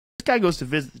guy goes to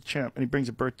visit the chimp, and he brings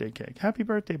a birthday cake. Happy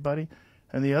birthday, buddy.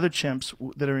 And the other chimps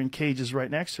that are in cages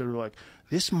right next to it are like,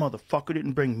 this motherfucker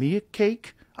didn't bring me a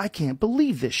cake? I can't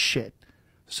believe this shit.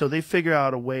 So they figure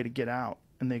out a way to get out,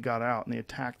 and they got out, and they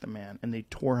attacked the man, and they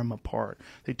tore him apart.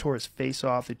 They tore his face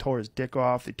off. They tore his dick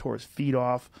off. They tore his feet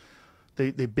off.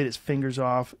 They bit his fingers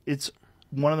off. It's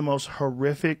one of the most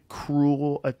horrific,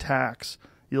 cruel attacks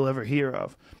you'll ever hear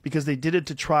of, because they did it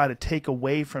to try to take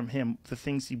away from him the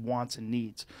things he wants and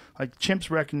needs. Like, chimps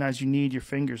recognize you need your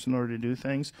fingers in order to do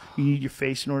things. You need your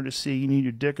face in order to see. You need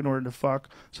your dick in order to fuck.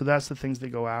 So that's the things they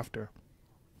go after.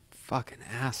 Fucking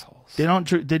assholes. They don't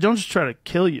just try to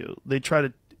kill you. They try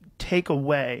to take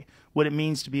away what it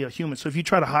means to be a human. So if you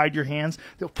try to hide your hands,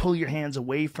 they'll pull your hands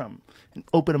away from and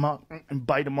open them up and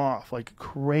bite them off like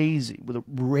crazy with a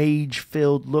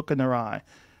rage-filled look in their eye.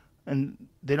 And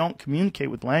they don't communicate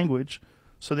with language,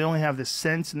 so they only have this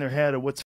sense in their head of what's